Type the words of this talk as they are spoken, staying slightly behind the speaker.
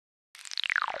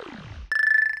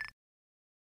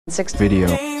6 video.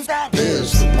 The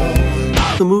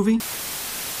movie?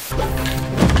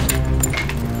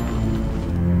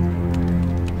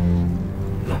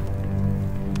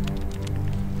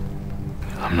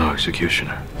 I'm no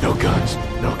executioner. No guns,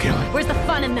 no killing. Where's the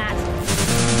fun in that?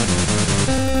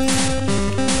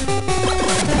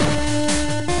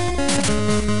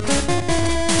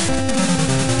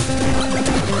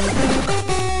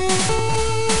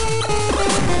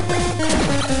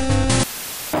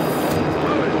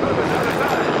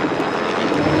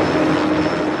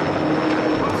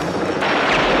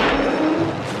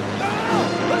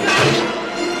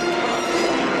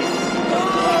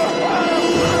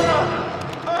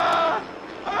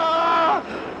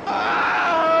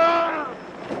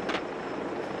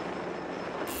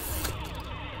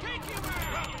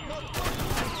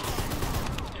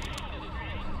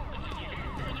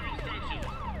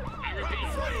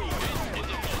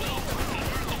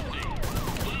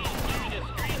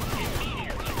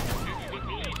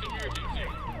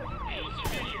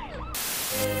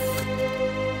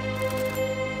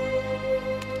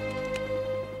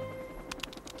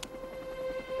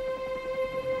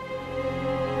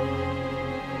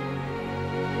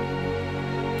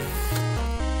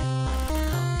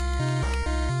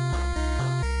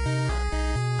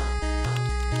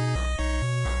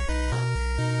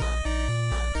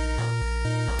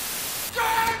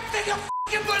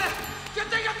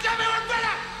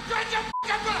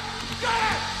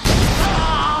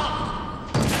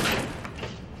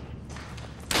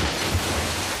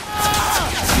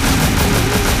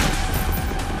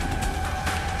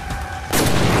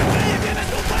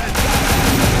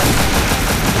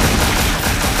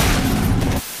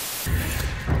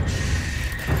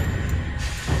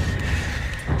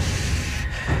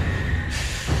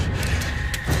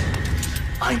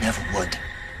 I never would.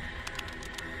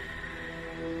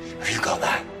 Have you got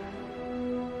that?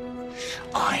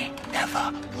 I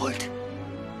never would.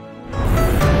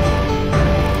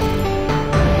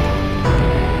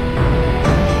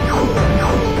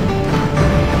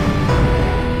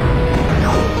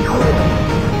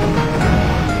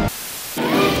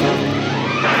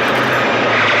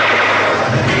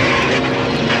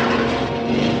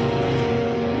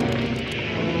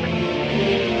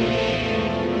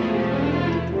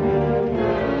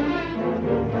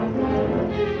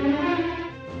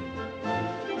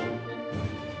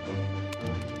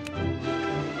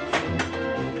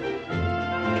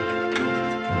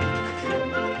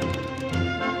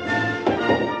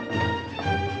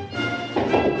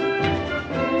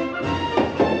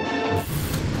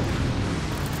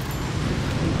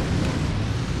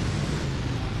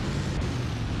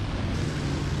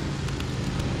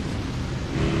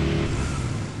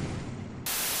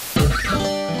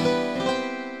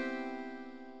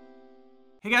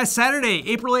 Hey guys, Saturday,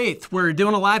 April 8th, we're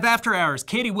doing a live after hours.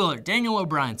 Katie Willard, Daniel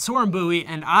O'Brien, Soren Bowie,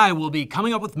 and I will be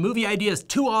coming up with movie ideas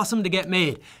too awesome to get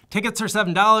made. Tickets are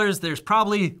 $7. There's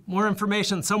probably more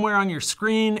information somewhere on your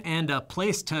screen and a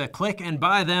place to click and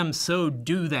buy them, so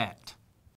do that.